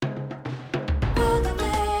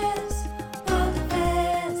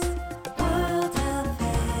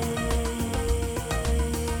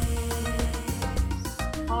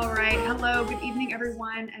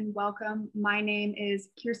everyone, and welcome. My name is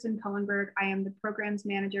Kirsten Cullenberg. I am the programs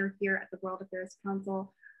manager here at the World Affairs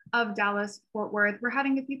Council of Dallas-Fort Worth. We're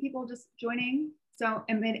having a few people just joining, so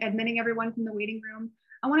admitting everyone from the waiting room.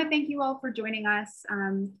 I want to thank you all for joining us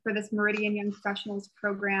for this Meridian Young Professionals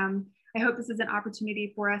program. I hope this is an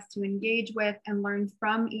opportunity for us to engage with and learn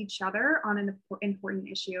from each other on an important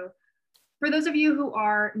issue. For those of you who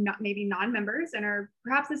are maybe non-members and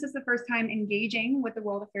perhaps this is the first time engaging with the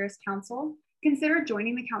World Affairs Council, consider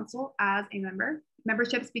joining the council as a member.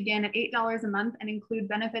 Memberships begin at $8 a month and include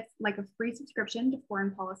benefits like a free subscription to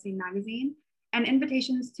Foreign Policy magazine and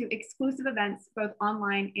invitations to exclusive events, both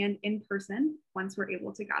online and in person, once we're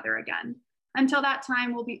able to gather again. Until that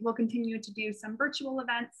time, we'll continue to do some virtual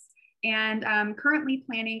events and currently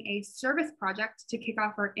planning a service project to kick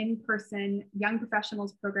off our in-person Young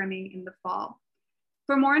Professionals programming in the fall.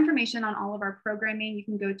 For more information on all of our programming, you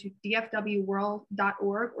can go to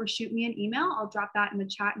dfwworld.org or shoot me an email. I'll drop that in the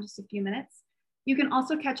chat in just a few minutes. You can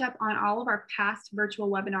also catch up on all of our past virtual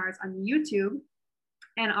webinars on YouTube,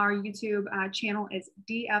 and our YouTube channel is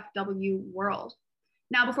DFW World.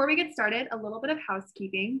 Now, before we get started, a little bit of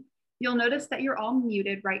housekeeping. You'll notice that you're all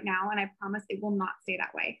muted right now, and I promise it will not stay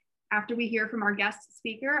that way. After we hear from our guest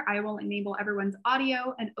speaker, I will enable everyone's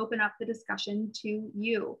audio and open up the discussion to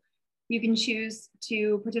you. You can choose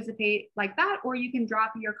to participate like that, or you can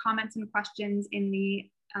drop your comments and questions in the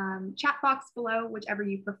chat box below, whichever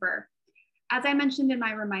you prefer. As I mentioned in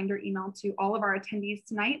my reminder email to all of our attendees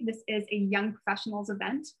tonight, this is a Young Professionals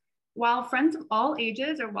event. While friends of all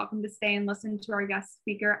ages are welcome to stay and listen to our guest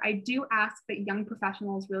speaker, I do ask that young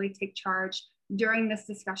professionals really take charge during this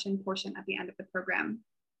discussion portion at the end of the program.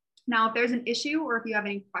 Now, if there's an issue or if you have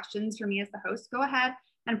any questions for me as the host, go ahead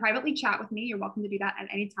and privately chat with me. You're welcome to do that at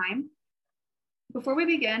any time. Before we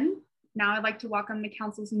begin, now I'd like to welcome the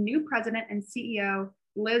council's new president and CEO,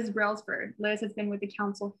 Liz Brailsford. Liz has been with the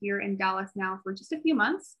council here in Dallas now for just a few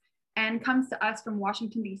months and comes to us from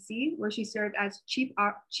Washington, D.C., where she served as Chief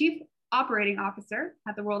Operating Officer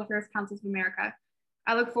at the World Affairs Council of America.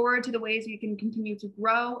 I look forward to the ways we can continue to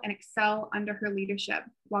grow and excel under her leadership.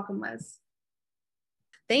 Welcome, Liz.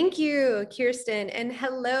 Thank you, Kirsten, and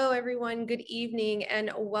hello, everyone. Good evening,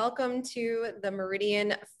 and welcome to the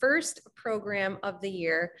Meridian first program of the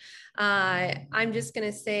year. I'm just going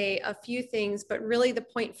to say a few things, but really the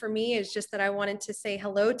point for me is just that I wanted to say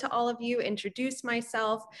hello to all of you, introduce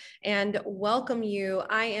myself, and welcome you.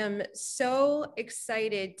 I am so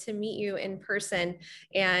excited to meet you in person,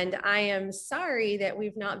 and I am sorry that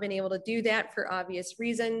we've not been able to do that for obvious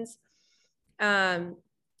reasons.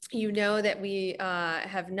 You know that we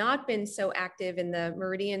have not been so active in the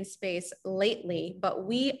Meridian space lately, but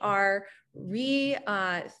we are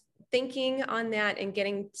thinking on that and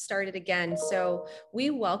getting started again. So we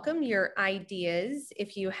welcome your ideas.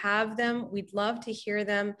 If you have them, we'd love to hear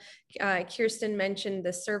them. Kirsten mentioned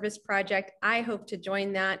the service project. I hope to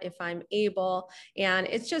join that if I'm able. And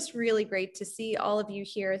it's just really great to see all of you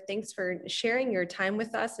here. Thanks for sharing your time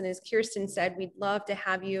with us. And as Kirsten said, we'd love to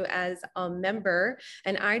have you as a member,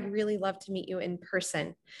 and I'd really love to meet you in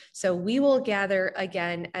person. So we will gather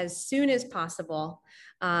again as soon as possible.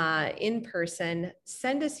 In person.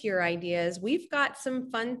 Send us your ideas. We've got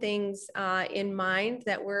some fun things in mind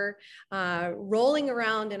that we're rolling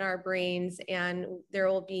around in our brains, and there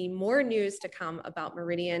will be more news to come about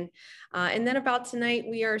Meridian. And then about tonight,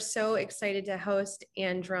 we are so excited to host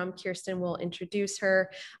Ann Drum. Kirsten will introduce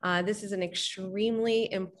her. This is an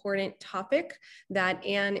extremely important topic that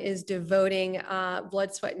Ann is devoting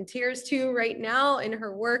blood, sweat, and tears to right now in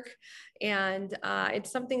her work. And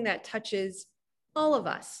it's something that touches all of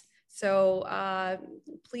us. So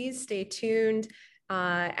please stay tuned.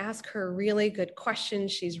 Ask her really good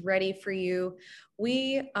questions. She's ready for you.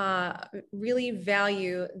 We really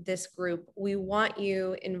value this group. We want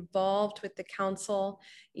you involved with the council.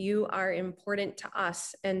 You are important to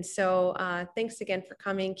us. And so thanks again for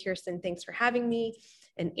coming. Kirsten, thanks for having me.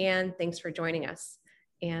 And Ann, thanks for joining us.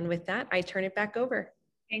 And with that, I turn it back over.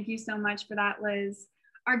 Thank you so much for that, Liz.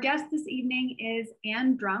 Our guest this evening is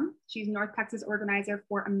Ann Drum. She's North Texas organizer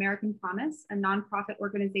for American Promise, a nonprofit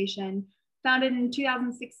organization founded in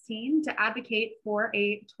 2016 to advocate for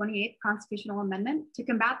a 28th constitutional amendment to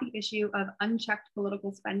combat the issue of unchecked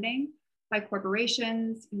political spending by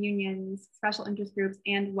corporations, unions, special interest groups,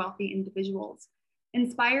 and wealthy individuals.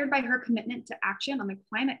 Inspired by her commitment to action on the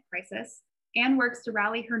climate crisis, Ann works to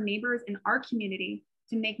rally her neighbors in our community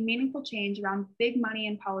to make meaningful change around big money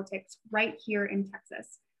in politics right here in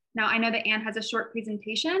Texas. Now, I know that Ann has a short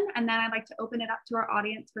presentation, and then I'd like to open it up to our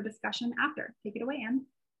audience for discussion after. Take it away, Ann.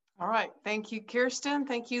 All right, thank you, Kirsten.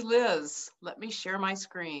 Thank you, Liz. Let me share my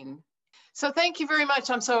screen. So thank you very much.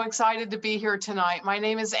 I'm so excited to be here tonight. My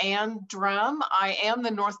name is Ann Drum. I am the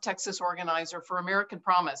North Texas organizer for American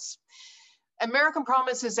Promise. American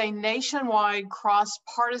Promise is a nationwide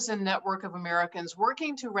cross-partisan network of Americans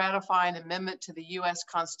working to ratify an amendment to the U.S.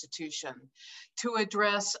 Constitution to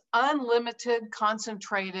address unlimited,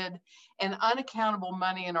 concentrated, and unaccountable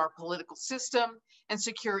money in our political system and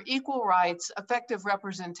secure equal rights, effective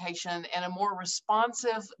representation, and a more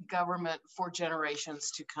responsive government for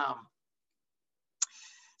generations to come.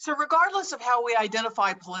 So regardless of how we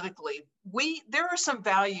identify politically, there are some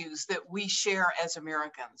values that we share as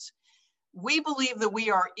Americans. We believe that we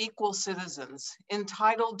are equal citizens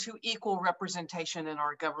entitled to equal representation in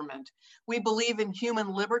our government. We believe in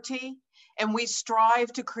human liberty, and we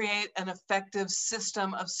strive to create an effective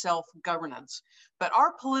system of self-governance. But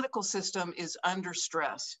our political system is under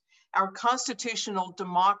stress. Our constitutional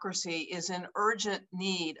democracy is in urgent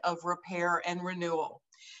need of repair and renewal.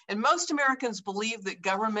 And most Americans believe that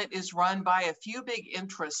government is run by a few big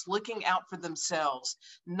interests looking out for themselves,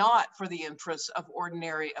 not for the interests of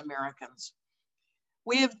ordinary Americans.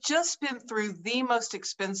 We have just been through the most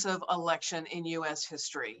expensive election in US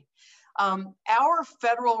history. Our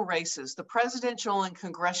federal races, the presidential and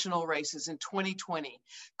congressional races in 2020,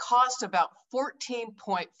 cost about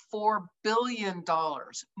 $14.4 billion,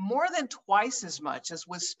 more than twice as much as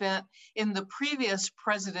was spent in the previous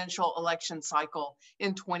presidential election cycle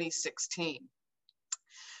in 2016.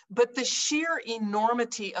 But the sheer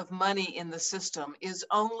enormity of money in the system is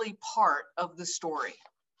only part of the story.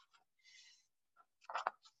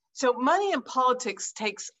 So money in politics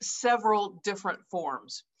takes several different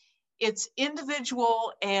forms. It's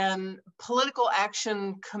individual and political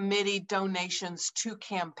action committee donations to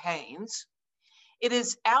campaigns. It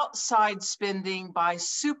is outside spending by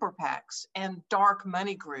super PACs and dark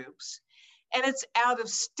money groups. And it's out of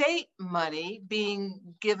state money being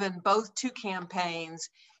given both to campaigns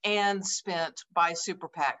and spent by super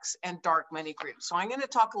PACs and dark money groups. So I'm going to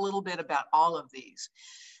talk a little bit about all of these.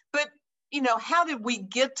 But, you know, how did we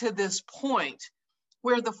get to this point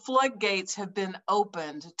where the floodgates have been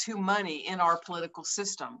opened to money in our political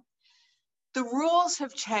system? The rules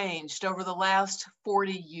have changed over the last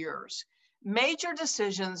 40 years. Major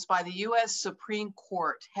decisions by the US Supreme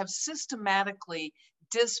Court have systematically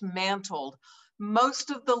dismantled most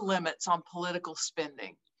of the limits on political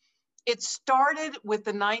spending. It started with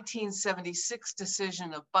the 1976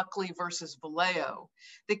 decision of Buckley versus Valeo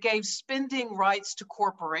that gave spending rights to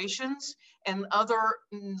corporations and other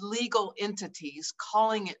legal entities,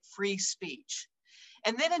 calling it free speech.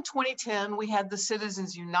 And then in 2010, we had the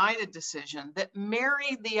Citizens United decision that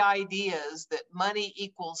married the ideas that money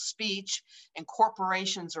equals speech and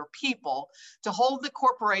corporations are people to hold that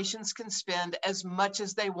corporations can spend as much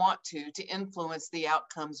as they want to influence the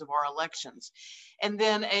outcomes of our elections. And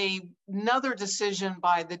then another decision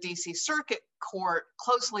by the DC Circuit Court,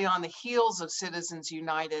 closely on the heels of Citizens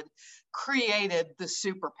United, created the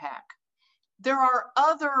super PAC. There are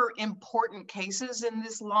other important cases in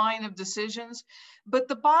this line of decisions, but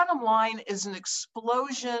the bottom line is an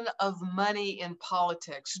explosion of money in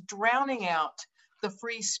politics, drowning out the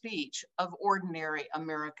free speech of ordinary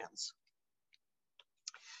Americans.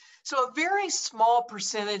 So a very small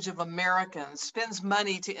percentage of Americans spends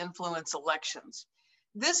money to influence elections.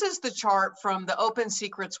 This is the chart from the Open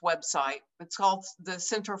Secrets website. It's called the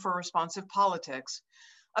Center for Responsive Politics,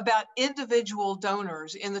 about individual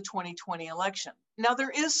donors in the 2020 election. Now, there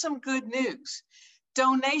is some good news.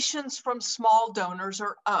 Donations from small donors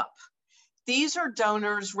are up. These are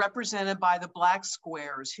donors represented by the black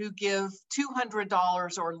squares who give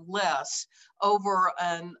 $200 or less over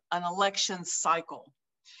an election cycle.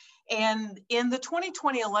 And in the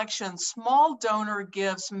 2020 election, small donor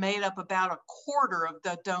gifts made up about a quarter of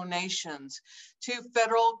the donations to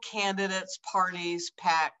federal candidates, parties,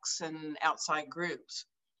 PACs, and outside groups.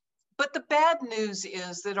 But the bad news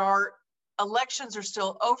is that our elections are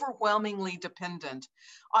still overwhelmingly dependent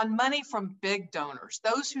on money from big donors,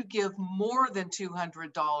 those who give more than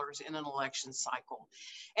 $200 in an election cycle.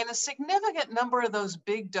 And a significant number of those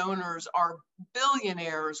big donors are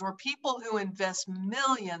billionaires or people who invest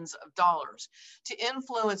millions of dollars to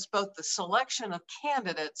influence both the selection of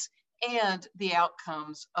candidates and the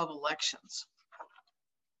outcomes of elections.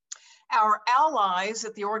 Our allies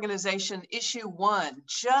at the organization Issue One,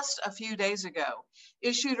 just a few days ago,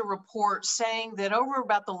 issued a report saying that over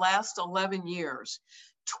about the last 11 years,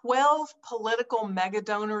 12 political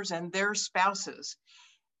megadonors and their spouses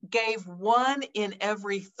gave $1 in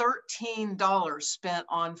every $13 spent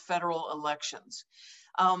on federal elections.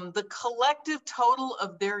 The collective total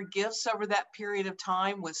of their gifts over that period of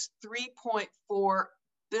time was $3.4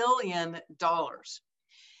 billion.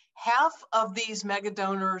 Half of these mega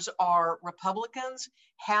donors are Republicans,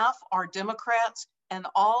 half are Democrats, and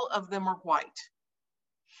all of them are white.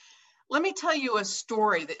 Let me tell you a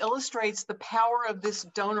story that illustrates the power of this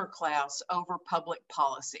donor class over public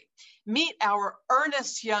policy. Meet our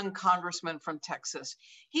earnest young congressman from Texas.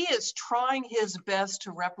 He is trying his best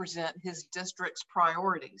to represent his district's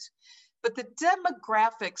priorities, but the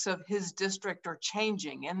demographics of his district are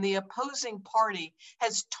changing, and the opposing party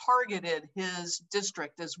has targeted his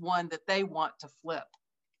district as one that they want to flip.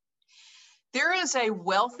 There is a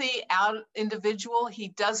wealthy individual. He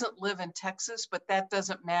doesn't live in Texas, but that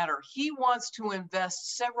doesn't matter. He wants to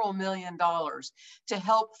invest several $1 million to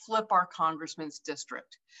help flip our congressman's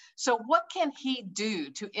district. So what can he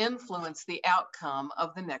do to influence the outcome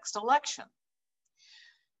of the next election?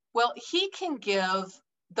 Well, he can give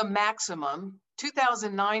the maximum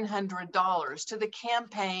 $2,900 to the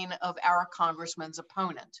campaign of our congressman's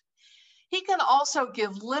opponent. He can also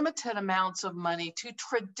give limited amounts of money to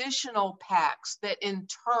traditional PACs that in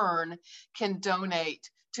turn can donate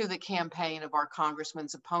to the campaign of our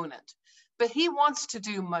congressman's opponent. But he wants to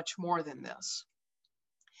do much more than this.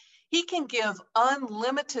 He can give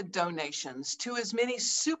unlimited donations to as many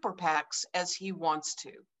super PACs as he wants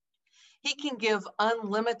to. He can give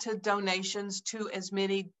unlimited donations to as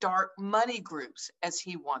many dark money groups as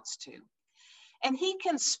he wants to. And he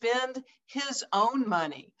can spend his own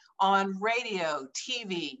money on radio,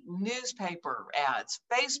 TV, newspaper ads,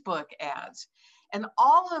 Facebook ads. And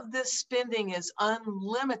all of this spending is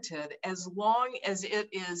unlimited as long as it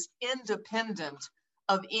is independent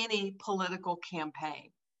of any political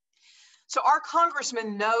campaign. So our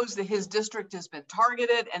congressman knows that his district has been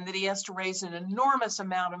targeted and that he has to raise an enormous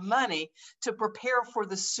amount of money to prepare for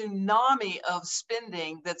the tsunami of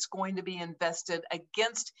spending that's going to be invested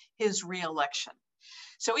against his reelection.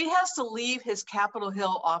 So he has to leave his Capitol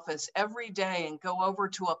Hill office every day and go over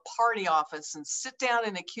to a party office and sit down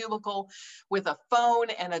in a cubicle with a phone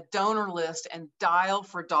and a donor list and dial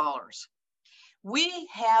for dollars. We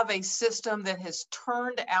have a system that has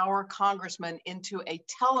turned our congressman into a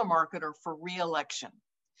telemarketer for re-election.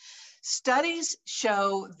 Studies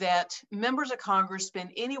show that members of Congress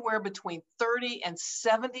spend anywhere between 30 and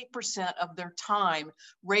 70% of their time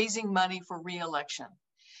raising money for re-election.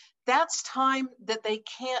 That's time that they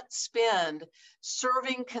can't spend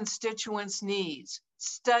serving constituents' needs,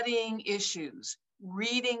 studying issues,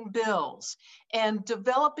 reading bills, and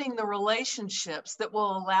developing the relationships that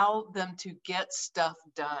will allow them to get stuff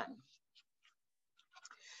done.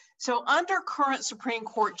 So under current Supreme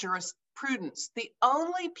Court jurisprudence, the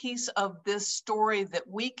only piece of this story that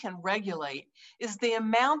we can regulate is the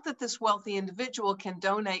amount that this wealthy individual can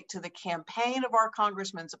donate to the campaign of our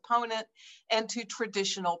congressman's opponent and to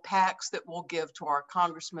traditional PACs that will give to our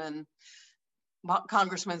congressman's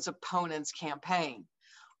opponent's campaign.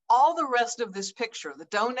 All the rest of this picture, the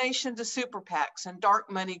donation to super PACs and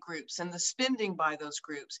dark money groups and the spending by those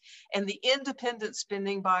groups and the independent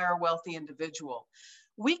spending by our wealthy individual,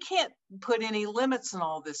 we can't put any limits on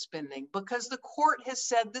all this spending because the court has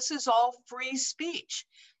said this is all free speech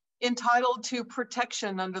entitled to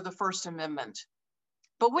protection under the First Amendment.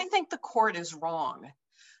 But we think the court is wrong.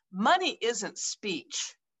 Money isn't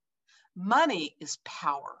speech. Money is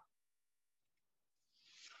power.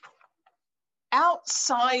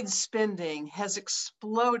 Outside spending has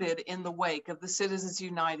exploded in the wake of the Citizens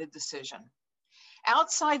United decision.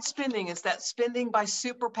 Outside spending is that spending by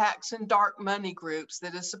super PACs and dark money groups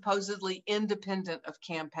that is supposedly independent of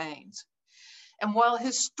campaigns. And while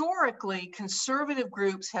historically conservative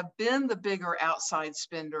groups have been the bigger outside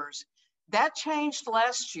spenders, that changed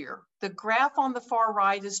last year. The graph on the far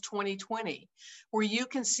right is 2020, where you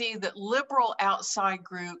can see that liberal outside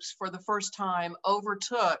groups for the first time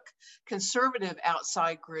overtook conservative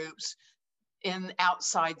outside groups in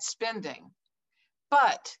outside spending.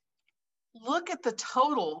 But look at the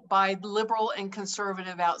total by liberal and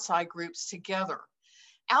conservative outside groups together.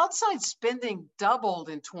 Outside spending doubled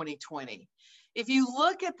in 2020. If you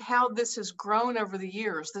look at how this has grown over the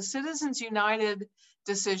years, the Citizens United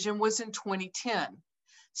decision was in 2010.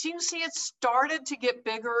 So you can see it started to get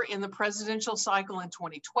bigger in the presidential cycle in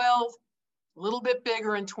 2012, a little bit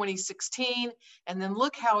bigger in 2016, and then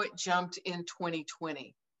look how it jumped in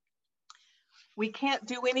 2020. We can't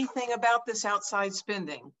do anything about this outside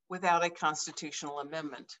spending without a constitutional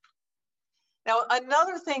amendment. Now,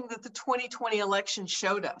 another thing that the 2020 election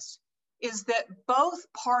showed us is that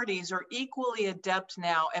both parties are equally adept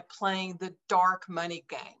now at playing the dark money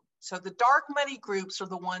game. So the dark money groups are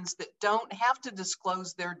the ones that don't have to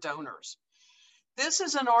disclose their donors. This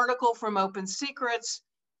is an article from Open Secrets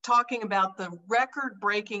talking about the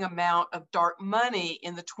record-breaking amount of dark money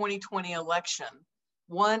in the 2020 election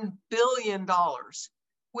 $1 billion,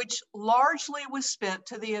 which largely was spent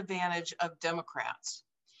to the advantage of Democrats.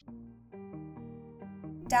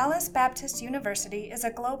 Dallas Baptist University is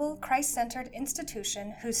a global, Christ-centered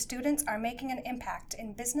institution whose students are making an impact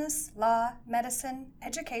in business, law, medicine,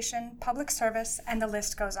 education, public service, and the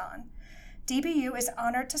list goes on. DBU is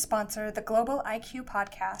honored to sponsor the Global IQ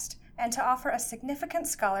podcast and to offer a significant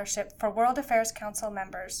scholarship for World Affairs Council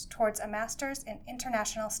members towards a master's in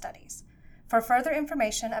international studies. For further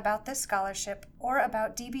information about this scholarship or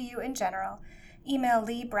about DBU in general, email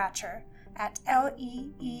Lee Bratcher at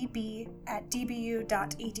leeb@dbu.edu.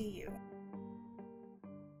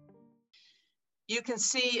 You can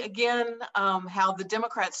see again how the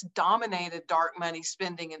Democrats dominated dark money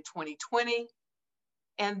spending in 2020.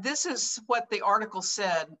 And this is what the article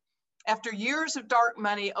said. After years of dark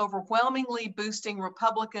money overwhelmingly boosting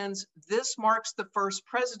Republicans, this marks the first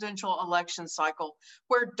presidential election cycle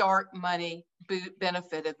where dark money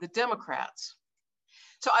benefited the Democrats.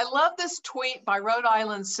 So I love this tweet by Rhode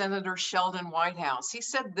Island Senator Sheldon Whitehouse. He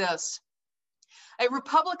said this: "A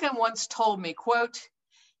Republican once told me, quote,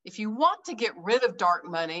 if you want to get rid of dark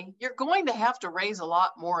money, you're going to have to raise a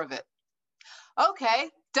lot more of it."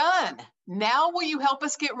 Okay, done. Now will you help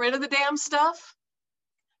us get rid of the damn stuff?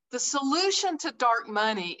 The solution to dark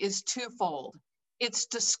money is twofold. It's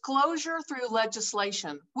disclosure through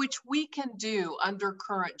legislation, which we can do under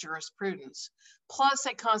current jurisprudence, plus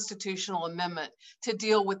a constitutional amendment to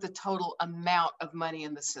deal with the total amount of money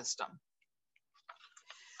in the system.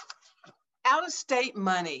 Out-of-state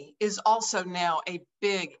money is also now a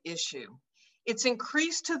big issue. It's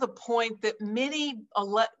increased to the point that many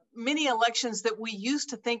elections that we used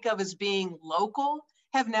to think of as being local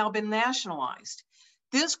have now been nationalized.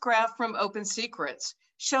 This graph from Open Secrets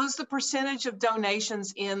shows the percentage of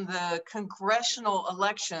donations in the congressional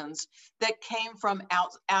elections that came from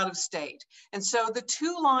out of state. And so the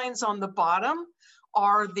two lines on the bottom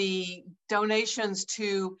are the donations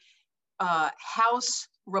to House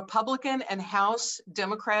Republican and House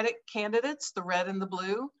Democratic candidates, the red and the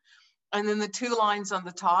blue. And then the two lines on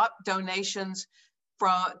the top, donations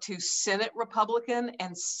to Senate Republican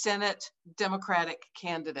and Senate Democratic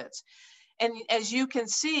candidates. And as you can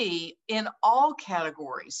see, in all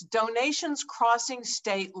categories, donations crossing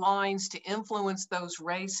state lines to influence those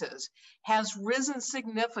races has risen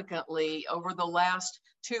significantly over the last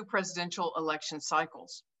two presidential election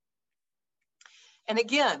cycles. And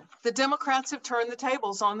again, the Democrats have turned the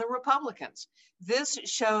tables on the Republicans. This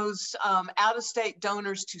shows out-of-state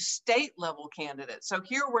donors to state-level candidates. So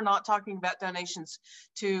here we're not talking about donations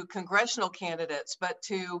to congressional candidates, but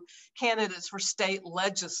to candidates for state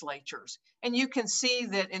legislatures. And you can see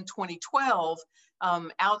that in 2012,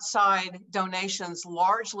 outside donations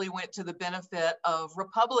largely went to the benefit of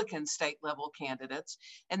Republican state-level candidates.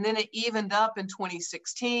 And then it evened up in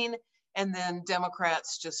 2016. And then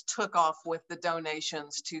Democrats just took off with the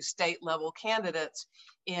donations to state-level candidates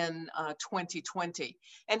in 2020.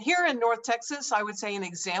 And here in North Texas, I would say an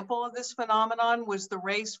example of this phenomenon was the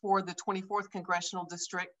race for the 24th Congressional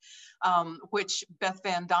District, which Beth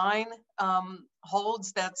Van Dyne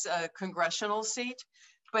holds. That's a congressional seat,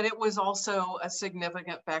 but it was also a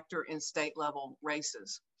significant factor in state-level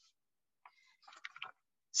races.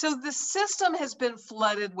 So the system has been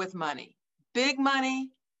flooded with money, big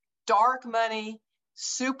money, dark money,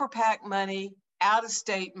 super PAC money,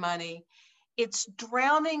 out-of-state money. It's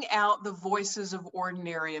drowning out the voices of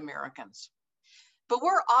ordinary Americans. But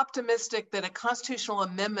we're optimistic that a constitutional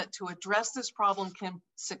amendment to address this problem can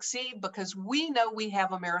succeed because we know we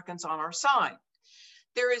have Americans on our side.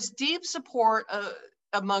 There is deep support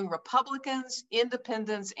among Republicans,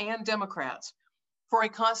 independents, and Democrats for a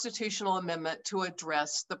constitutional amendment to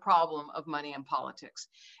address the problem of money in politics.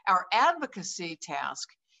 Our advocacy task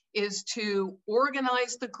is to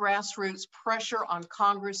organize the grassroots pressure on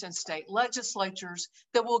Congress and state legislatures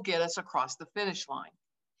that will get us across the finish line.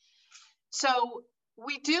 So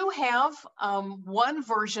we do have one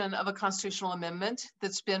version of a constitutional amendment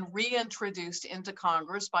that's been reintroduced into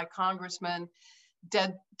Congress by Congressman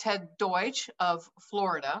Ted Deutsch of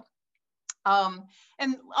Florida.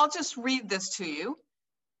 And I'll just read this to you.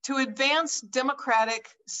 To advance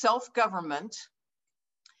democratic self-government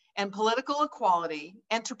and political equality,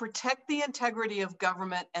 and to protect the integrity of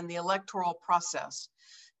government and the electoral process,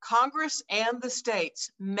 Congress and the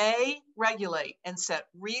states may regulate and set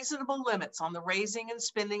reasonable limits on the raising and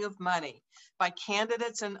spending of money by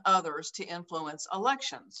candidates and others to influence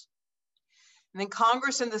elections. And then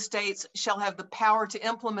Congress and the states shall have the power to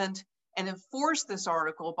implement and enforce this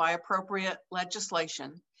article by appropriate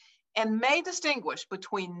legislation, and may distinguish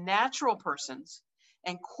between natural persons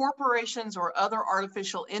and corporations or other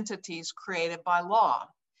artificial entities created by law,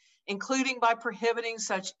 including by prohibiting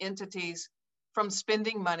such entities from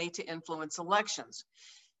spending money to influence elections.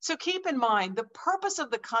 So keep in mind, the purpose of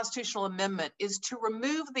the constitutional amendment is to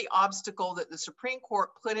remove the obstacle that the Supreme Court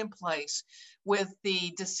put in place with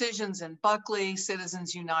the decisions in Buckley,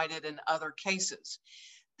 Citizens United, and other cases.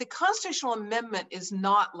 The constitutional amendment is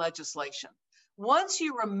not legislation. Once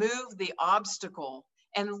you remove the obstacle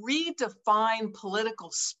and redefine political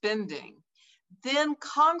spending, then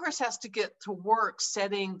Congress has to get to work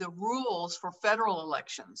setting the rules for federal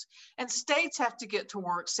elections, and states have to get to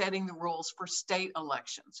work setting the rules for state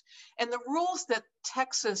elections. And the rules that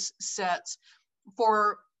Texas sets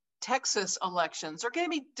for Texas elections are going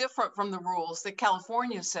to be different from the rules that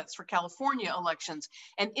California sets for California elections.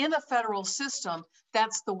 And in a federal system,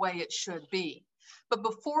 that's the way it should be. But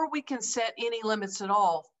before we can set any limits at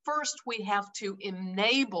all, first we have to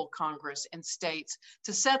enable Congress and states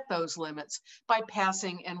to set those limits by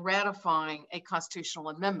passing and ratifying a constitutional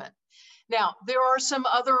amendment. Now, there are some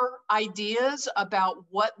other ideas about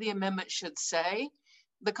what the amendment should say.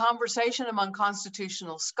 The conversation among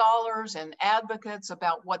constitutional scholars and advocates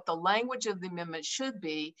about what the language of the amendment should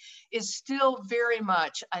be is still very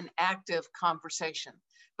much an active conversation.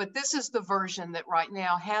 But this is the version that right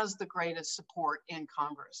now has the greatest support in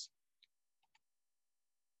Congress.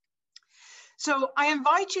 So I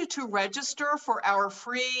invite you to register for our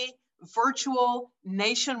free virtual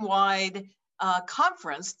nationwide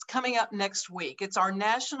conference coming up next week. It's our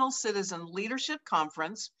National Citizen Leadership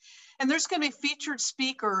Conference, and there's going to be featured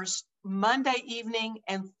speakers Monday evening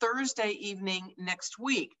and Thursday evening next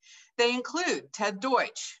week. They include Ted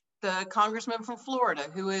Deutsch, the congressman from Florida,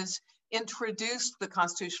 who has introduced the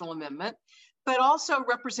constitutional amendment, but also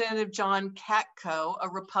Representative John Katko, a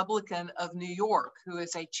Republican of New York, who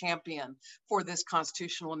is a champion for this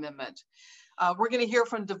constitutional amendment. We're going to hear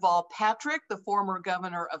from Deval Patrick, the former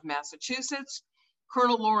governor of Massachusetts,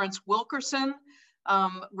 Colonel Lawrence Wilkerson,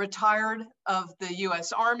 retired of the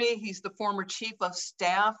U.S. Army. He's the former chief of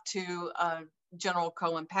staff to General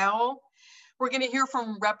Colin Powell. We're going to hear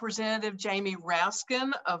from Representative Jamie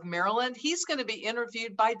Raskin of Maryland. He's going to be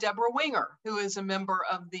interviewed by Deborah Winger, who is a member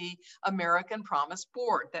of the American Promise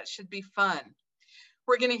Board. That should be fun.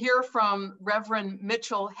 We're going to hear from Reverend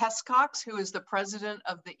Mitchell Hescox, who is the president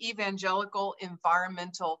of the Evangelical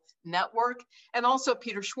Environmental Network, and also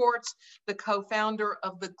Peter Schwartz, the co-founder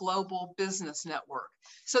of the Global Business Network.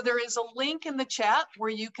 So there is a link in the chat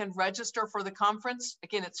where you can register for the conference.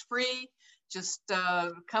 Again, it's free. Just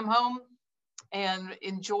come home and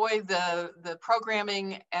enjoy the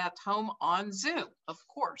programming at home on Zoom, of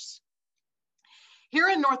course. Here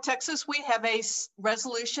in North Texas, we have a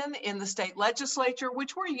resolution in the state legislature,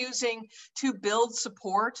 which we're using to build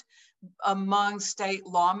support among state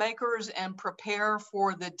lawmakers and prepare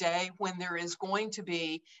for the day when there is going to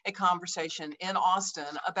be a conversation in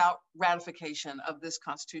Austin about ratification of this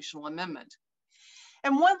constitutional amendment.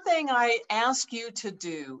 And one thing I ask you to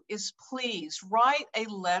do is please write a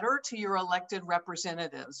letter to your elected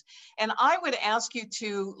representatives. And I would ask you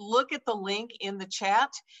to look at the link in the chat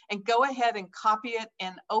and go ahead and copy it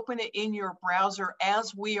and open it in your browser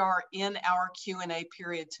as we are in our Q&A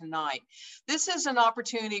period tonight. This is an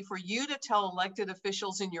opportunity for you to tell elected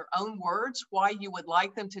officials in your own words why you would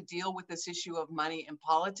like them to deal with this issue of money in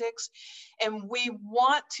politics. And we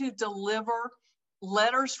want to deliver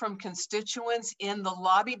letters from constituents in the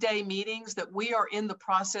lobby day meetings that we are in the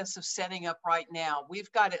process of setting up right now.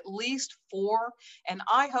 We've got at least 4, and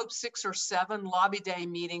I hope 6 or 7 lobby day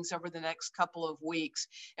meetings over the next couple of weeks.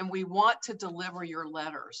 And we want to deliver your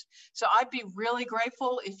letters. So I'd be really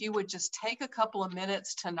grateful if you would just take a couple of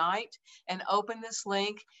minutes tonight and open this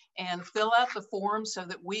link and fill out the form so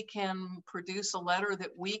that we can produce a letter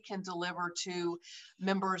that we can deliver to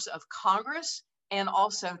members of Congress and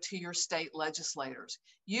also to your state legislators.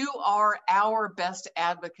 You are our best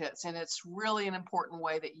advocates, and it's really an important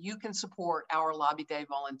way that you can support our Lobby Day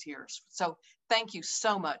volunteers. So thank you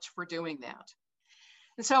so much for doing that.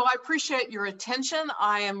 And so I appreciate your attention.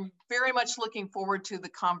 I am very much looking forward to the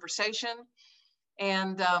conversation.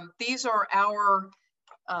 And these are our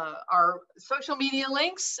social media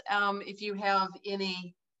links.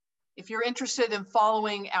 If you're interested in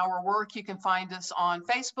following our work, you can find us on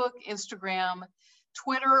Facebook, Instagram,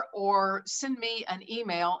 Twitter, or send me an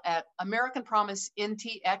email at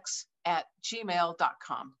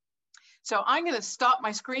americanpromisentx@gmail.com. So I'm going to stop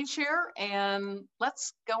my screen share and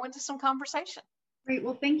let's go into some conversation. Great.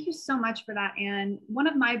 Well, thank you so much for that, Anne. One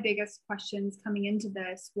of my biggest questions coming into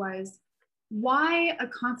this was, why a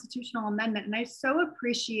constitutional amendment? And I so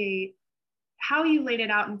appreciate how you laid it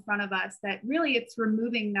out in front of us, that really it's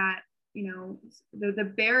removing that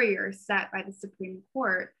the barriers set by the Supreme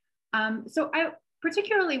Court. So I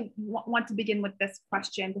particularly want to begin with this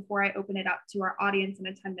question before I open it up to our audience in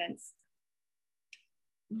attendance.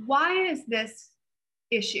 Why is this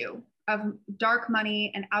issue of dark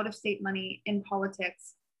money and out-of-state money in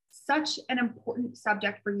politics such an important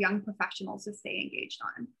subject for young professionals to stay engaged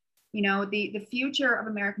on? The future of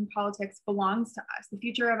American politics belongs to us. The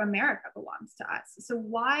future of America belongs to us. So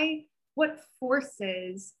what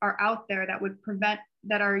forces are out there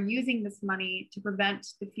that are using this money to prevent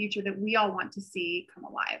the future that we all want to see come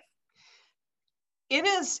alive? It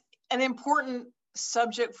is an important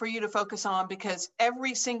subject for you to focus on because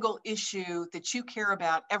every single issue that you care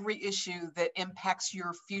about, every issue that impacts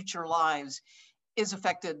your future lives is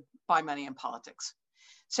affected by money in politics.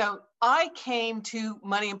 So I came to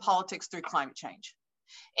money in politics through climate change,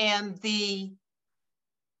 and the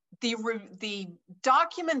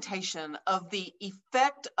documentation of the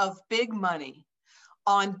effect of big money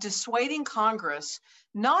on dissuading Congress,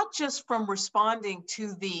 not just from responding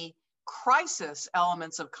to the crisis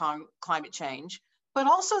elements of climate change, but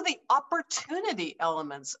also the opportunity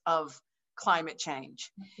elements of climate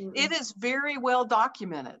change. Mm-hmm. It is very well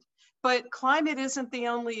documented, but climate isn't the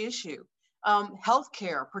only issue.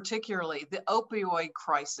 Healthcare, particularly the opioid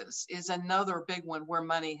crisis, is another big one where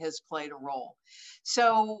money has played a role.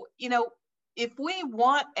 So, if we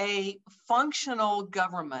want a functional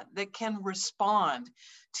government that can respond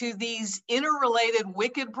to these interrelated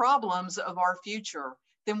wicked problems of our future,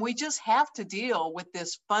 then we just have to deal with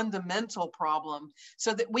this fundamental problem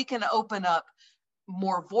so that we can open up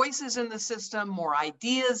more voices in the system, more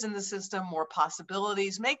ideas in the system, more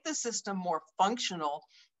possibilities, make the system more functional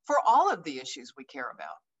for all of the issues we care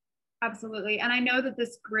about. Absolutely. And I know that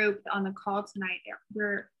this group on the call tonight,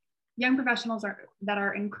 we're young professionals that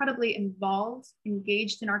are incredibly involved,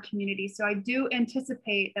 engaged in our community. So I do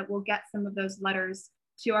anticipate that we'll get some of those letters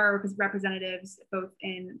to our representatives, both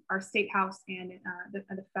in our state house and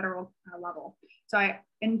at the federal level. So I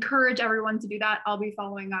encourage everyone to do that. I'll be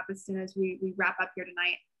following up as soon as we wrap up here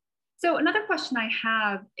tonight. So another question I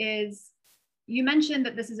have is, you mentioned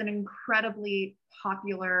that this is an incredibly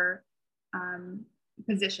popular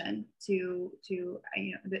position to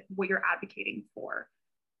what you're advocating for,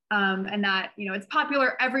 and that it's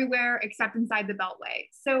popular everywhere except inside the Beltway.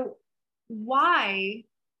 So why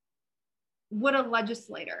would a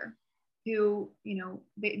legislator who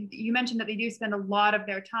you mentioned that they do spend a lot of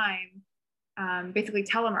their time basically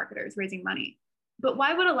telemarketers raising money, but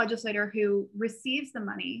why would a legislator who receives the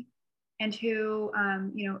money and who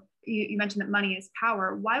you mentioned that money is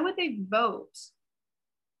power, why would they vote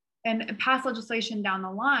and pass legislation down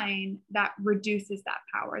the line that reduces that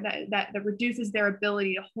power, that reduces their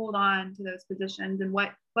ability to hold on to those positions? And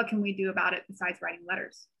what can we do about it besides writing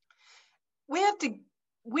letters?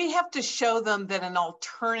 We have to show them that an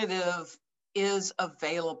alternative is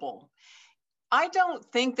available. I don't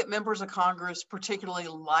think that members of Congress particularly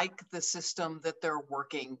like the system that they're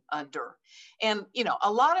working under. And,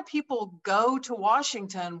 a lot of people go to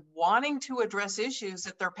Washington wanting to address issues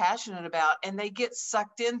that they're passionate about, and they get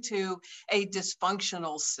sucked into a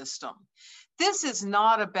dysfunctional system. This is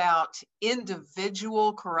not about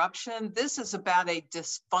individual corruption. This is about a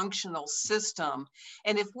dysfunctional system.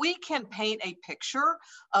 And if we can paint a picture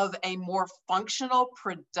of a more functional,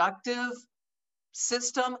 productive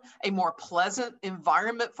system, a more pleasant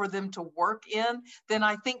environment for them to work in, then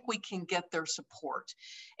I think we can get their support.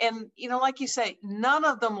 And, like you say, none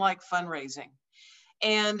of them like fundraising.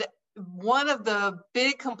 And one of the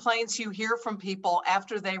big complaints you hear from people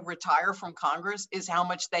after they retire from Congress is how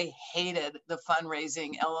much they hated the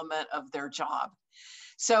fundraising element of their job.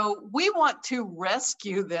 So we want to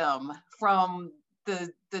rescue them from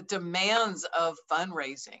the demands of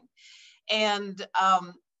fundraising. And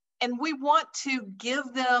we want to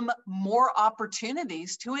give them more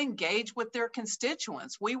opportunities to engage with their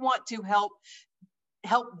constituents. We want to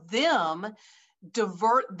help them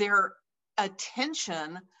divert their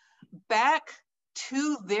attention back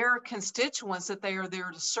to their constituents that they are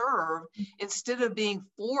there to serve, instead of being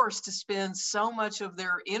forced to spend so much of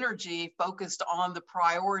their energy focused on the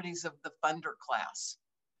priorities of the funder class.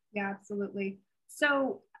 Yeah, absolutely.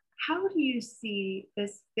 So how do you see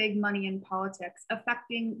this big money in politics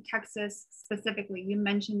affecting Texas specifically? You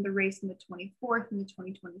mentioned the race in the 24th and the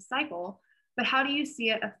 2020 cycle, but how do you see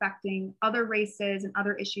it affecting other races and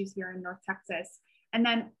other issues here in North Texas? And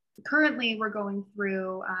then currently we're going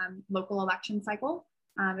through local election cycle.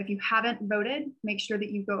 If you haven't voted, make sure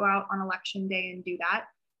that you go out on election day and do that.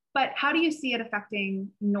 But how do you see it affecting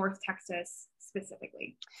North Texas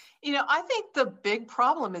specifically? I think the big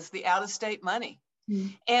problem is the out-of-state money.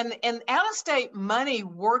 And out-of-state money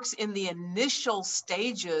works in the initial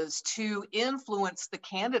stages to influence the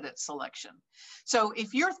candidate selection. So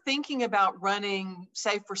if you're thinking about running,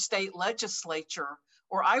 say, for state legislature,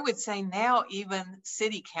 or I would say now even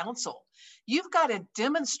city council, you've got to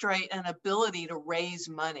demonstrate an ability to raise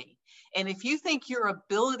money. And if you think your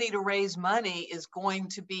ability to raise money is going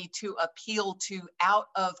to be to appeal to out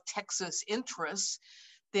of Texas interests,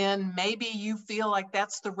 then maybe you feel like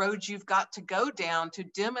that's the road you've got to go down to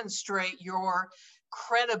demonstrate your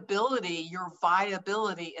credibility, your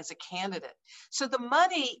viability as a candidate. So the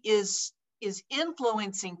money is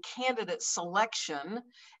influencing candidate selection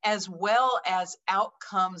as well as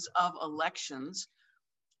outcomes of elections.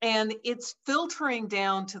 And it's filtering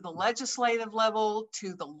down to the legislative level,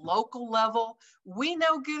 to the local level. We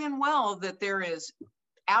know good and well that there is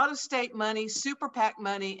out-of-state money, super PAC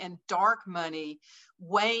money, and dark money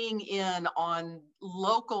weighing in on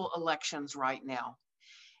local elections right now.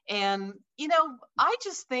 And, you know, I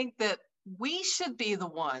just think that we should be the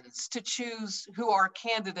ones to choose who our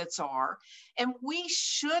candidates are, and we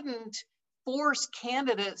shouldn't force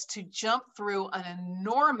candidates to jump through an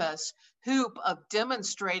enormous hoop of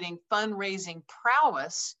demonstrating fundraising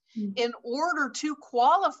prowess in order to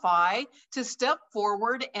qualify to step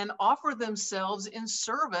forward and offer themselves in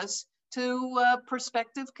service to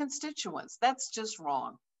prospective constituents. That's just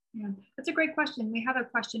wrong. Yeah, that's a great question. We have a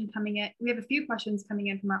question coming in. We have a few questions coming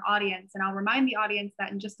in from our audience, and I'll remind the audience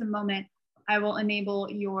that in just a moment, I will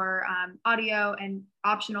enable your audio and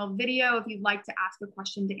optional video. If you'd like to ask a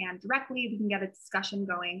question to Anne directly, we can get a discussion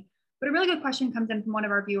going. But a really good question comes in from one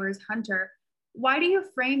of our viewers, Hunter. Why do you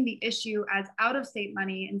frame the issue as out-of-state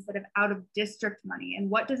money instead of out-of-district money? And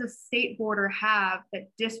what does a state border have that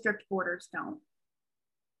district borders don't?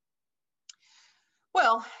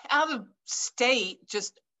 Well, out-of-state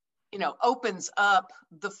just, you know, opens up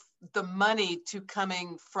the money to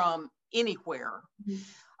coming from anywhere.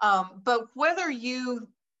 But whether you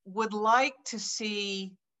would like to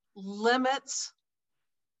see limits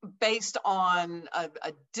based on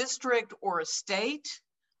a district or a state,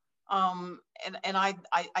 and I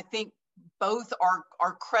think both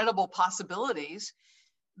are credible possibilities.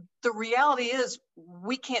 The reality is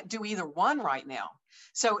we can't do either one right now.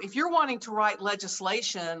 So if you're wanting to write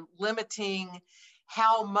legislation limiting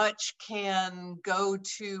how much can go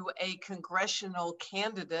to a congressional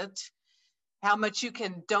candidate, how much you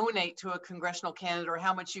can donate to a congressional candidate, or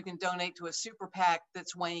how much you can donate to a super PAC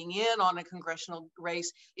that's weighing in on a congressional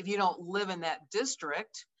race if you don't live in that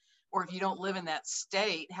district or if you don't live in that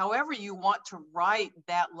state, however you want to write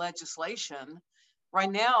that legislation,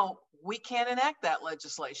 right now, we can't enact that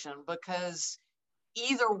legislation because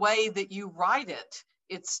either way that you write it,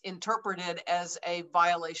 it's interpreted as a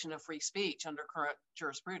violation of free speech under current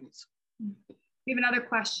jurisprudence. We have another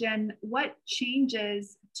question. What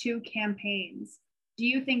changes to campaigns do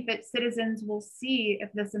you think that citizens will see if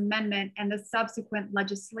this amendment and the subsequent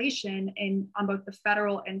legislation on both the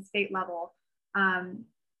federal and state level,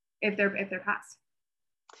 if they're passed?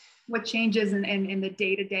 What changes in the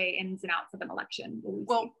day-to-day ins and outs of an election will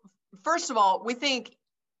we see? First of all, we think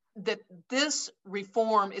that this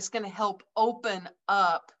reform is going to help open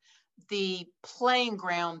up the playing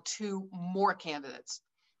ground to more candidates.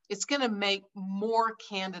 It's going to make more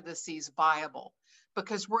candidacies viable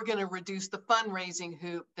because we're going to reduce the fundraising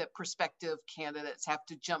hoop that prospective candidates have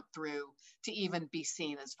to jump through to even be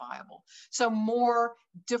seen as viable. So more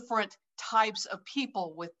different types of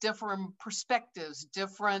people with different perspectives,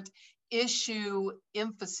 different issue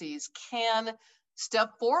emphases can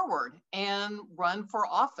step forward and run for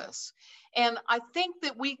office. And I think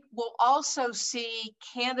that we will also see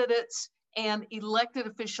candidates and elected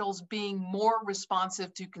officials being more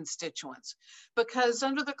responsive to constituents, because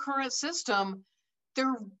under the current system,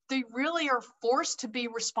 they really are forced to be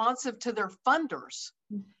responsive to their funders.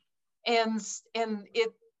 And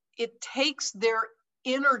it takes their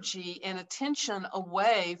energy and attention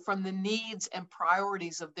away from the needs and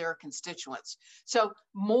priorities of their constituents. So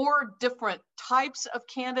more different types of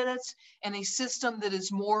candidates and a system that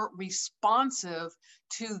is more responsive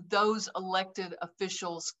to those elected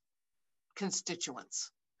officials' constituents.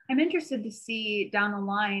 I'm interested to see down the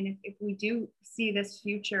line if we do see this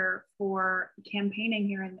future for campaigning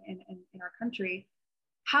here in our country,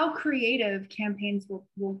 how creative campaigns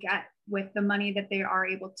will get with the money that they are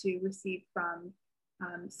able to receive from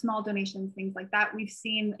small donations, things like that. We've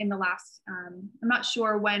seen in the last, I'm not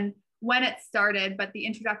sure when it started, but the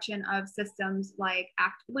introduction of systems like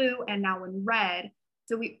Act Blue and now in Red.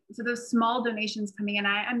 So those small donations coming in,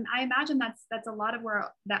 I imagine that's a lot of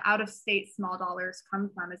where the out-of-state small dollars come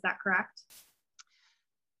from. Is that correct?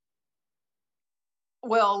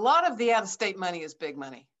 Well, a lot of the out-of-state money is big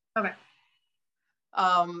money. Okay.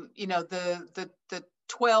 You know, the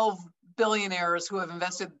 12 billionaires who have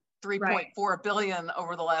invested 3.4 billion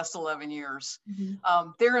over the last 11 years,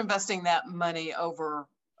 they're investing that money over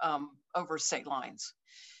state lines.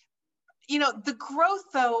 You know, the growth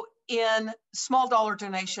though in small dollar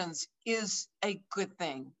donations is a good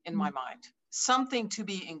thing in my mind, something to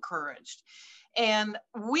be encouraged. And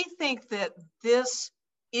we think that this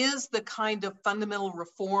is the kind of fundamental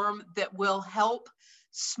reform that will help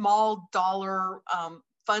small dollar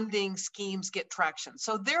funding schemes get traction.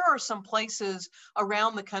 So there are some places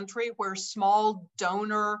around the country where small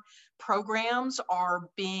donor programs are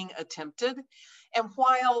being attempted. And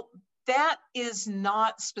while that is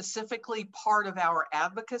not specifically part of our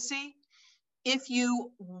advocacy, if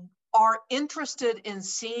you are interested in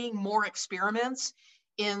seeing more experiments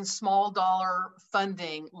in small dollar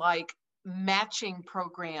funding, like matching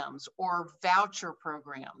programs or voucher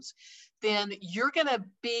programs, then you're going to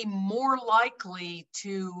be more likely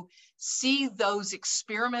to see those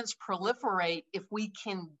experiments proliferate if we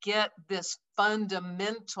can get this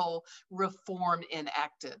fundamental reform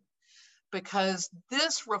enacted. Because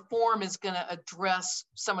this reform is going to address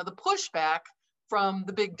some of the pushback from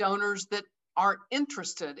the big donors that aren't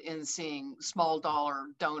interested in seeing small dollar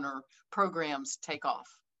donor programs take off.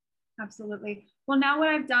 Absolutely. Well, now what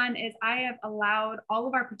I've done is I have allowed all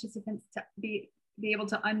of our participants to be able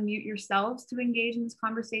to unmute yourselves to engage in this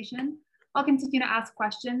conversation. I'll continue to ask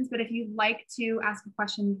questions, but if you'd like to ask a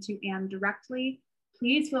question to Anne directly,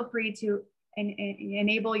 please feel free to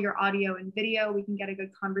enable your audio and video. We can get a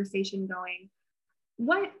good conversation going.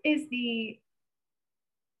 What is the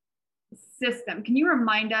system? Can you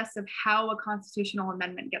remind us of how a constitutional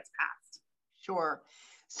amendment gets passed? Sure.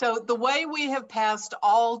 So the way we have passed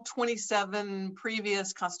all 27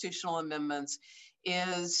 previous constitutional amendments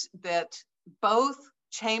is that both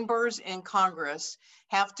chambers in Congress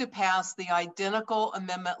have to pass the identical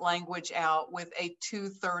amendment language out with a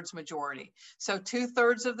 2/3 majority. So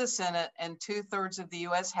 2/3 of the Senate and 2/3 of the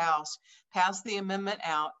US House pass the amendment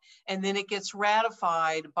out, and then it gets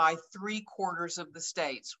ratified by 3/4 of the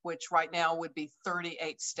states, which right now would be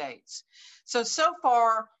 38 states. So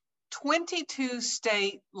far, 22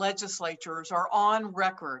 state legislatures are on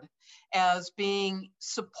record as being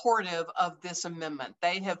supportive of this amendment.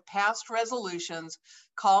 They have passed resolutions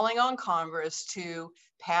calling on Congress to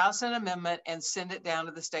pass an amendment and send it down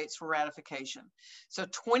to the states for ratification. So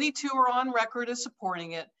 22 are on record as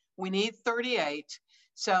supporting it. We need 38.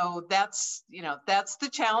 So that's the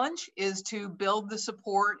challenge, is to build the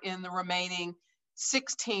support in the remaining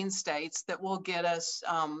 16 states that will get us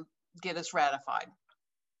ratified.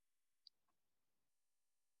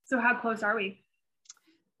 So how close are we?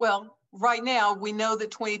 Well, right now, we know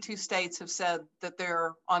that 22 states have said that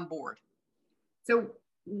they're on board. So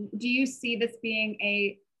do you see this being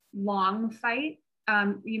a long fight?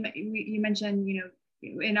 You mentioned,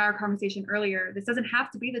 in our conversation earlier, this doesn't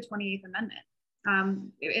have to be the 28th Amendment.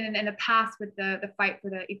 In the past, with the fight for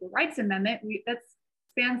the Equal Rights Amendment, that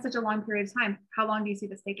spans such a long period of time. How long do you see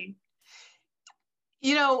this taking?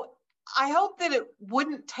 I hope that it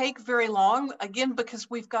wouldn't take very long, again, because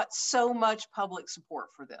we've got so much public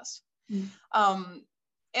support for this.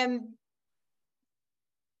 And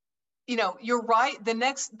you're right. The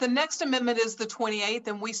next amendment is the 28th,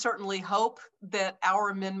 and we certainly hope that our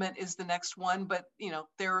amendment is the next one. But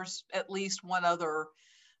there's at least one other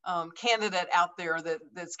candidate out there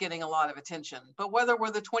that's getting a lot of attention. But whether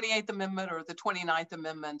we're the 28th Amendment or the 29th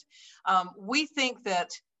Amendment, we think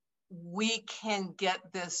that we can get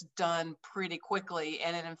this done pretty quickly.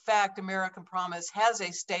 And in fact, American Promise has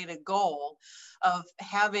a stated goal of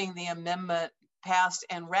having the amendment passed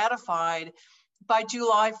and ratified by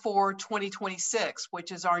July 4, 2026,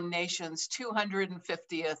 which is our nation's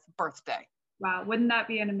 250th birthday. Wow, wouldn't that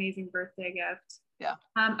be an amazing birthday gift? Yeah.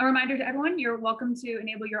 A reminder to everyone, you're welcome to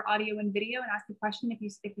enable your audio and video and ask a question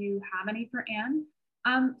if you have any for Anne.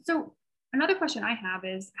 So another question I have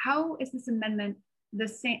is, how is this amendment the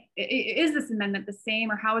same? Is this amendment the same,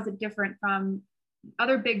 or how is it different from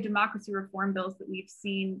other big democracy reform bills that we've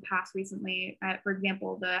seen passed recently? For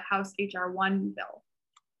example, the House HR1 bill.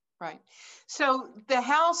 Right. So the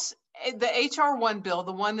HR1 bill,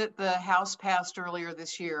 the one that the House passed earlier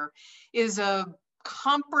this year, is a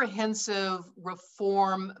comprehensive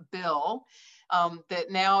reform bill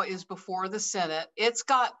that now is before the Senate. It's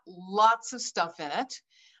got lots of stuff in it,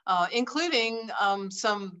 including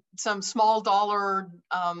some small dollar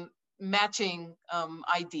matching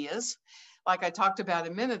ideas, like I talked about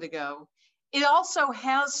a minute ago. It also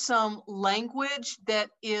has some language that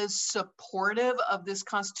is supportive of this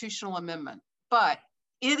constitutional amendment, but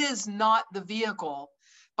it is not the vehicle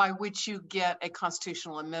by which you get a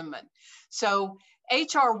constitutional amendment. So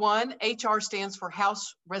HR 1, HR stands for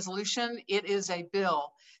House Resolution. It is a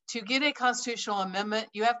bill. To get a constitutional amendment,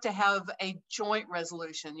 you have to have a joint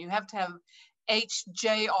resolution. You have to have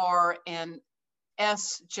HJR and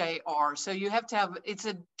SJR. So you have to have, it's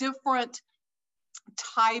a different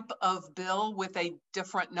type of bill with a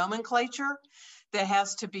different nomenclature that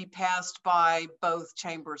has to be passed by both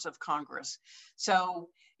chambers of Congress. So,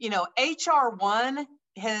 you know, HR 1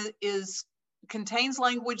 contains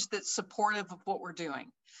language that's supportive of what we're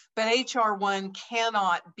doing, but HR 1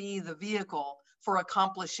 cannot be the vehicle for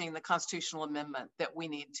accomplishing the constitutional amendment that we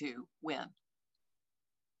need to win.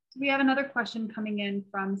 We have another question coming in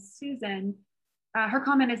from Susan. Her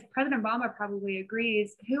comment is, President Obama probably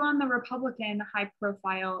agrees. Who on the Republican high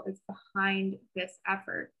profile is behind this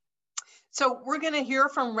effort? So we're going to hear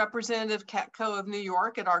from Representative Katko of New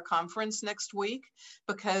York at our conference next week,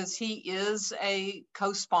 because he is a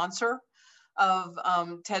co-sponsor of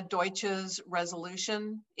Ted Deutsch's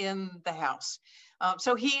resolution in the House.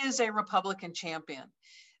 So he is a Republican champion.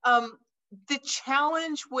 The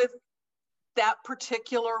challenge with that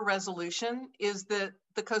particular resolution is that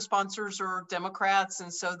the co-sponsors are Democrats,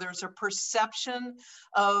 and so there's a perception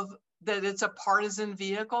of that it's a partisan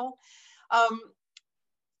vehicle.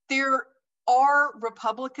 There are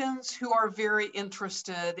Republicans who are very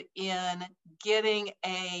interested in getting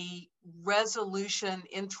a resolution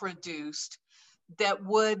introduced that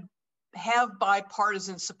would have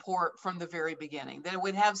bipartisan support from the very beginning, that it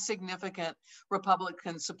would have significant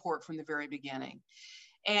Republican support from the very beginning.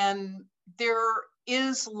 And there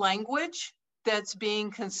is language that's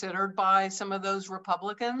being considered by some of those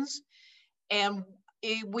Republicans. And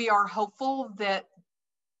we are hopeful that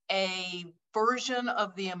a version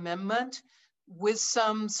of the amendment with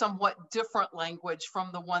some somewhat different language from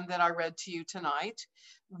the one that I read to you tonight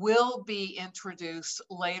will be introduced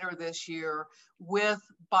later this year with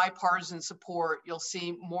bipartisan support. You'll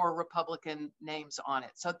see more Republican names on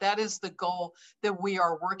it. So that is the goal that we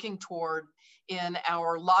are working toward in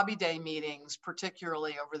our lobby day meetings,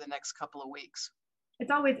 particularly over the next couple of weeks.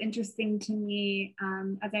 It's always interesting to me,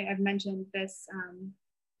 as I've mentioned,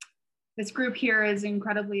 this group here is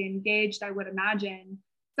incredibly engaged, I would imagine.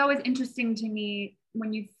 It's always interesting to me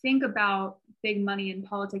when you think about big money in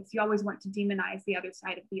politics, you always want to demonize the other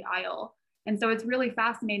side of the aisle. And so it's really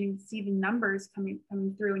fascinating to see the numbers coming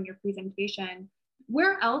through in your presentation.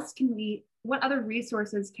 Where else what other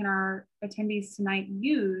resources can our attendees tonight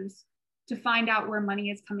use to find out where money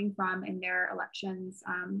is coming from in their elections,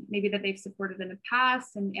 maybe that they've supported in the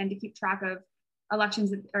past, and to keep track of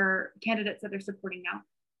elections or candidates that they're supporting now?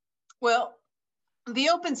 Well, the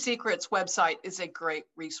Open Secrets website is a great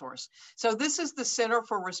resource. So this is the Center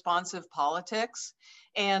for Responsive Politics,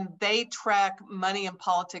 and they track money in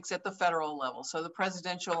politics at the federal level, so the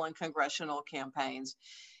presidential and congressional campaigns.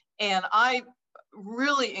 And I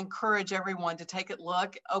really encourage everyone to take a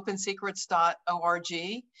look,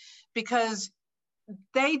 opensecrets.org, because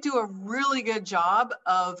they do a really good job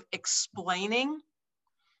of explaining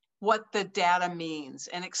what the data means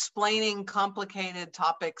and explaining complicated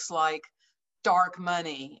topics like dark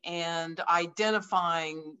money and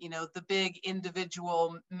identifying, the big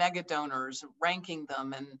individual mega donors, ranking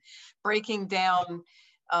them and breaking down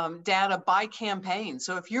data by campaign.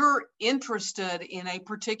 So if you're interested in a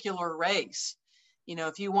particular race,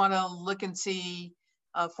 if you want to look and see,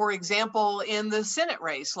 for example, in the Senate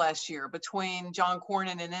race last year between John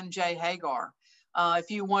Cornyn and MJ Hagar,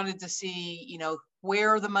 if you wanted to see,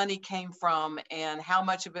 where the money came from and how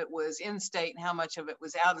much of it was in state and how much of it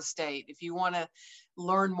was out of state. If you want to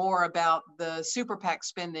learn more about the super PAC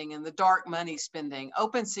spending and the dark money spending,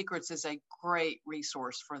 Open Secrets is a great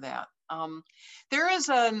resource for that. There is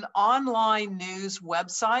an online news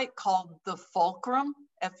website called The Fulcrum,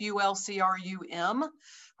 Fulcrum,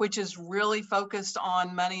 which is really focused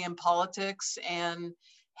on money and politics and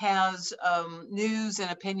has news and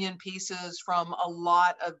opinion pieces from a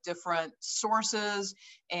lot of different sources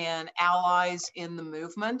and allies in the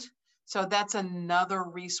movement. So that's another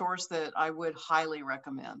resource that I would highly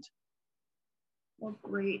recommend. Well,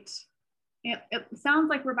 great. It sounds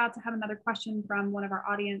like we're about to have another question from one of our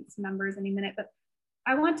audience members any minute, but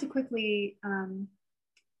I want to quickly,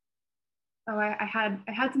 I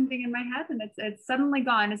had something in my head and it's suddenly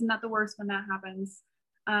gone. Isn't that the worst when that happens?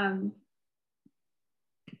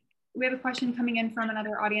 We have a question coming in from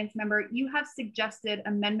another audience member. You have suggested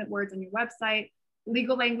amendment words on your website.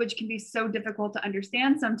 Legal language can be so difficult to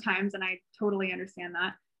understand sometimes, and I totally understand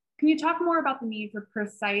that. Can you talk more about the need for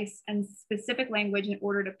precise and specific language in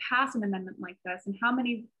order to pass an amendment like this, and how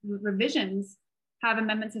many revisions have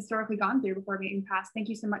amendments historically gone through before being passed? Thank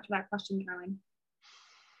you so much for that question, Caroline.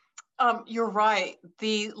 You're right.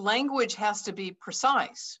 The language has to be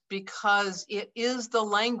precise because it is the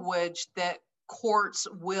language that courts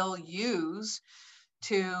will use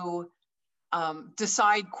to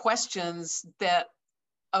decide questions that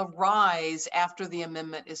arise after the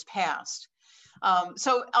amendment is passed.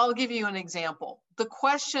 So I'll give you an example. The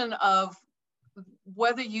question of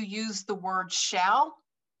whether you use the word shall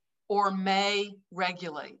or may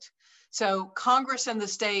regulate. So Congress and the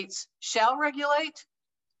states shall regulate,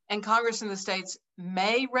 and Congress and the states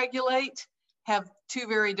may regulate have two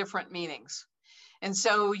very different meanings. And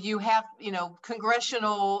so you have,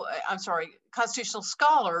 constitutional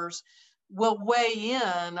scholars will weigh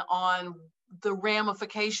in on the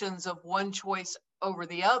ramifications of one choice over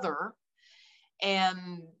the other.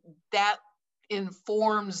 And that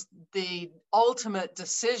informs the ultimate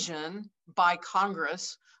decision by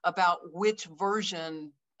Congress about which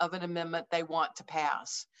version of an amendment they want to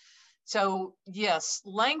pass. So yes,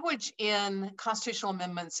 language in constitutional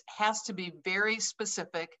amendments has to be very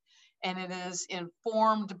specific, and it is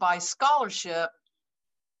informed by scholarship,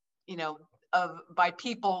 by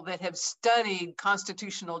people that have studied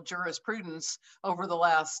constitutional jurisprudence over the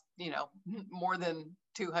last, more than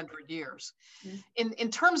 200 years. Mm-hmm. In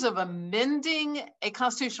terms of amending a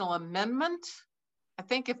constitutional amendment, I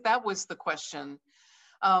think if that was the question,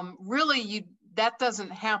 really that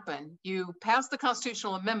doesn't happen. You pass the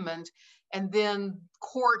constitutional amendment and then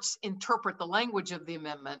courts interpret the language of the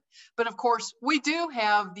amendment. But of course, we do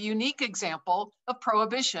have the unique example of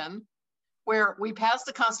prohibition, where we passed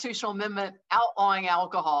the constitutional amendment outlawing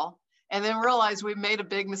alcohol and then realized we made a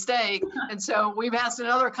big mistake. And so we passed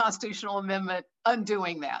another constitutional amendment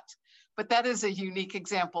undoing that. But that is a unique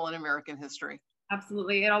example in American history.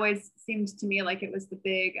 Absolutely. It always seemed to me like it was the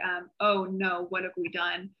big, oh no, what have we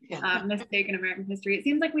done? Mistake in American history. It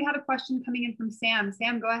seems like we have a question coming in from Sam.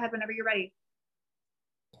 Sam, go ahead whenever you're ready.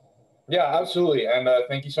 Yeah, absolutely. And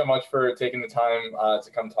thank you so much for taking the time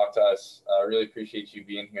to come talk to us. I really appreciate you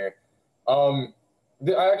being here. I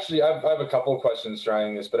have a couple of questions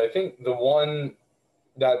surrounding this, but I think the one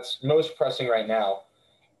that's most pressing right now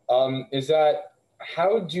is that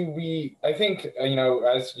how do we, I think,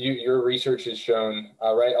 as your research has shown,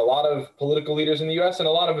 right, a lot of political leaders in the US and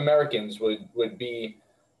a lot of Americans would be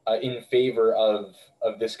in favor of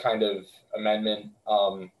this kind of amendment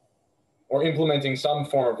or implementing some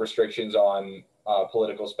form of restrictions on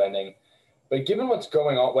political spending. But given what's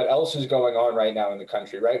going on, what else is going on right now in the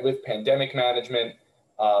country, right, with pandemic management,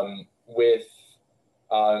 with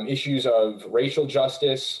issues of racial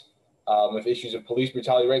justice, with issues of police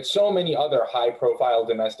brutality, right? So many other high-profile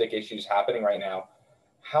domestic issues happening right now.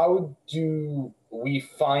 How do we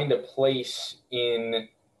find a place in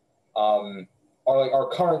our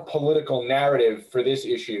current political narrative for this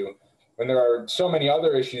issue when there are so many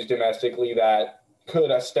other issues domestically that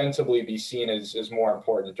could ostensibly be seen as more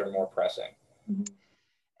important or more pressing?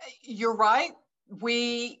 You're right.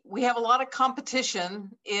 We have a lot of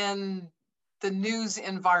competition in the news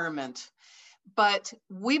environment. But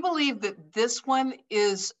we believe that this one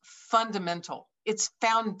is fundamental. It's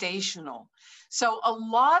foundational. So a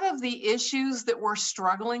lot of the issues that we're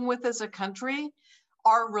struggling with as a country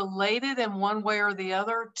are related in one way or the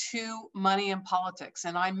other to money and politics.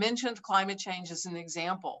 And I mentioned climate change as an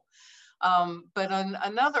example. But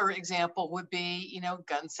another example would be,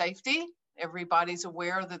 gun safety. Everybody's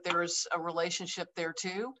aware that there's a relationship there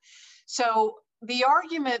too. So the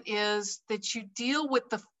argument is that you deal with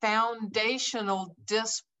the foundational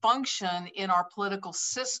dysfunction in our political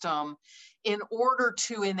system in order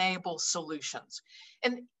to enable solutions.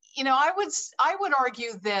 And I would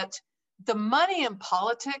argue that the money in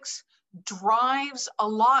politics drives a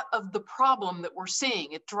lot of the problem that we're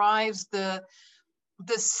seeing. It drives the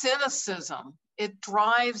cynicism. It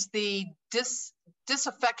drives the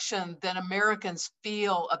disaffection that Americans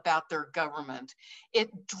feel about their government. It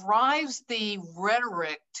drives the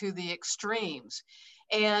rhetoric to the extremes,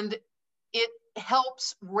 and it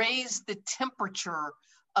helps raise the temperature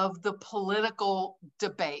of the political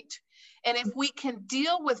debate. And if we can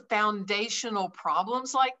deal with foundational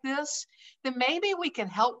problems like this, then maybe we can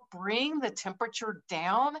help bring the temperature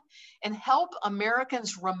down and help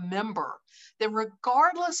Americans remember that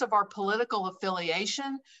regardless of our political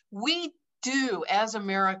affiliation, we do, as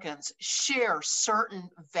Americans, share certain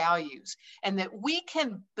values, and that we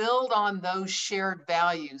can build on those shared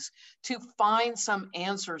values to find some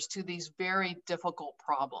answers to these very difficult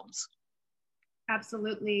problems.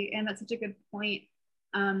 Absolutely, and that's such a good point.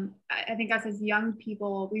 I think us as young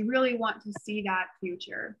people, we really want to see that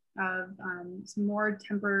future of some more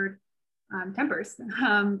tempered tempers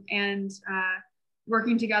and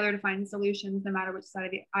working together to find solutions, no matter which side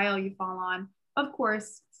of the aisle you fall on. Of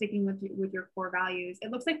course, sticking with your core values. It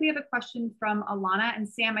looks like we have a question from Alana, and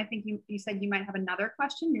Sam, I think you said you might have another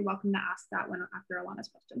question. You're welcome to ask that one after Alana's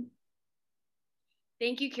question.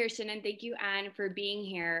 Thank you, Kirsten, and thank you, Anne, for being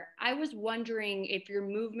here. I was wondering if your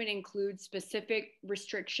movement includes specific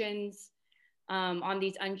restrictions on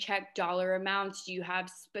these unchecked dollar amounts. Do you have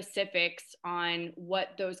specifics on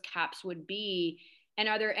what those caps would be? And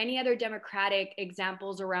are there any other democratic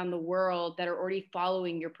examples around the world that are already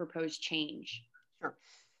following your proposed change? Sure.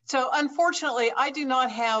 So unfortunately, I do not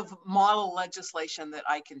have model legislation that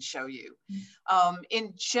I can show you.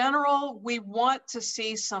 In general, we want to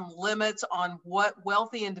see some limits on what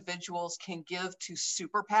wealthy individuals can give to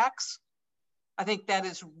super PACs. I think that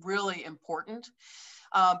is really important.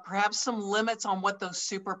 Perhaps some limits on what those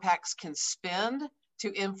super PACs can spend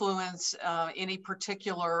to influence any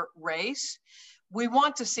particular race. We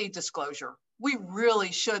want to see disclosure. We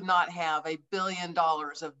really should not have $1 billion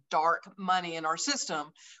of dark money in our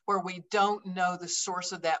system where we don't know the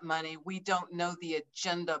source of that money. We don't know the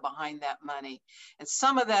agenda behind that money. And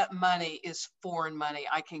some of that money is foreign money,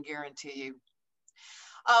 I can guarantee you.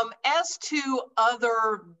 As to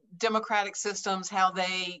other democratic systems, how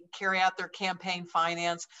they carry out their campaign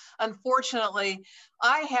finance, unfortunately,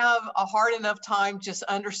 I have a hard enough time just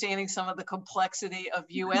understanding some of the complexity of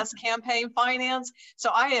US campaign finance.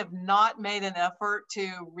 So I have not made an effort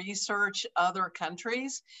to research other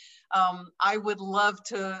countries. I would love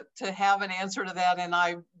to have an answer to that, and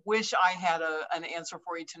I wish I had an answer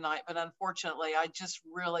for you tonight, but unfortunately, I just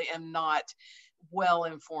really am not well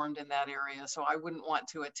informed in that area, so I wouldn't want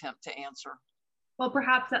to attempt to answer. Well,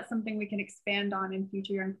 perhaps that's something we can expand on in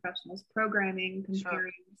future young professionals programming,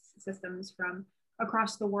 comparing systems from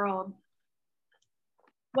across the world.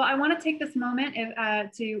 Well, I want to take this moment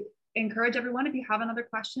to encourage everyone, if you have another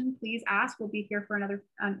question, please ask. We'll be here for another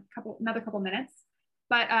couple minutes.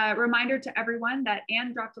 But reminder to everyone that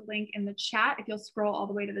Anne dropped a link in the chat. If you'll scroll all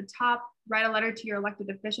the way to the top, write a letter to your elected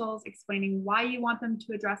officials explaining why you want them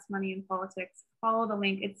to address money in politics. Follow the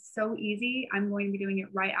link. It's so easy. I'm going to be doing it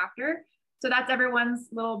right after. So that's everyone's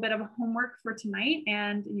little bit of homework for tonight.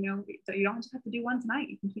 And so you don't just have to do one tonight.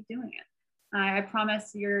 You can keep doing it. I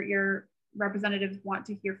promise your representatives want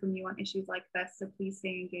to hear from you on issues like this. So please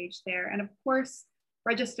stay engaged there. And of course,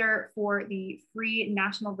 register for the free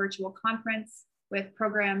national virtual conference with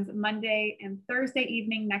programs Monday and Thursday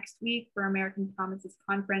evening next week for American Promises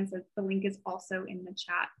Conference. The link is also in the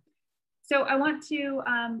chat. So I want to,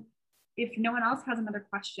 if no one else has another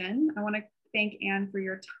question, I want to thank Anne for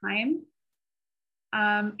your time.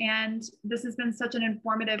 And this has been such an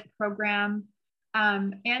informative program.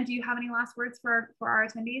 Anne, do you have any last words for our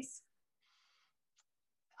attendees?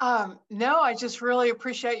 No, I just really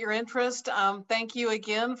appreciate your interest. Thank you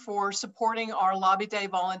again for supporting our Lobby Day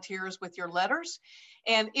volunteers with your letters.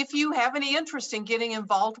 And if you have any interest in getting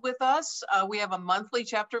involved with us, we have a monthly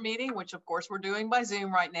chapter meeting, which of course we're doing by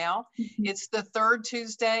Zoom right now. It's the third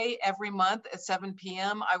Tuesday every month at 7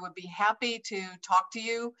 p.m. I would be happy to talk to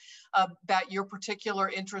you about your particular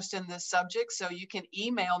interest in this subject. So you can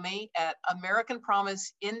email me at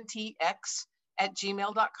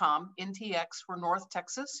AmericanPromiseNTX@gmail.com, NTX for North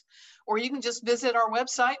Texas, or you can just visit our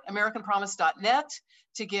website, AmericanPromise.net,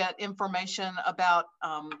 to get information about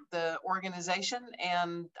the organization,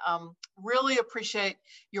 and really appreciate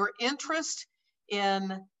your interest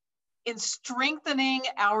in strengthening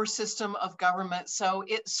our system of government so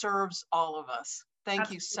it serves all of us.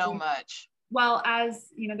 Thank you so much. Well, as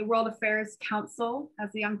the World Affairs Council,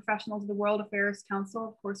 as the Young Professionals of the World Affairs Council,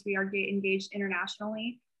 of course, we are engaged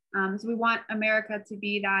internationally. So we want America to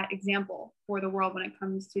be that example for the world when it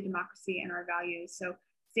comes to democracy and our values. So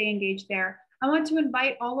stay engaged there. I want to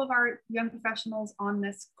invite all of our young professionals on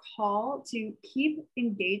this call to keep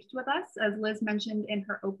engaged with us. As Liz mentioned in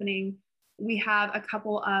her opening, we have a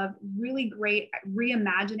couple of really great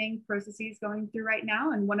reimagining processes going through right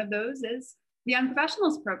now. And one of those is the Young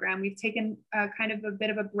Professionals Program. We've taken kind of a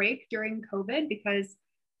bit of a break during COVID because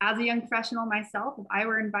as a young professional myself, if I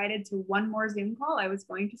were invited to one more Zoom call, I was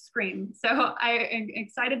going to scream. So I am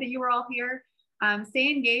excited that you are all here. Stay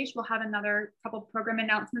engaged. We'll have another couple of program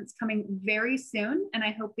announcements coming very soon. And I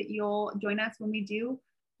hope that you'll join us when we do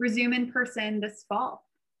resume in person this fall.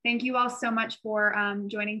 Thank you all so much for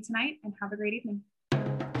joining tonight, and have a great evening.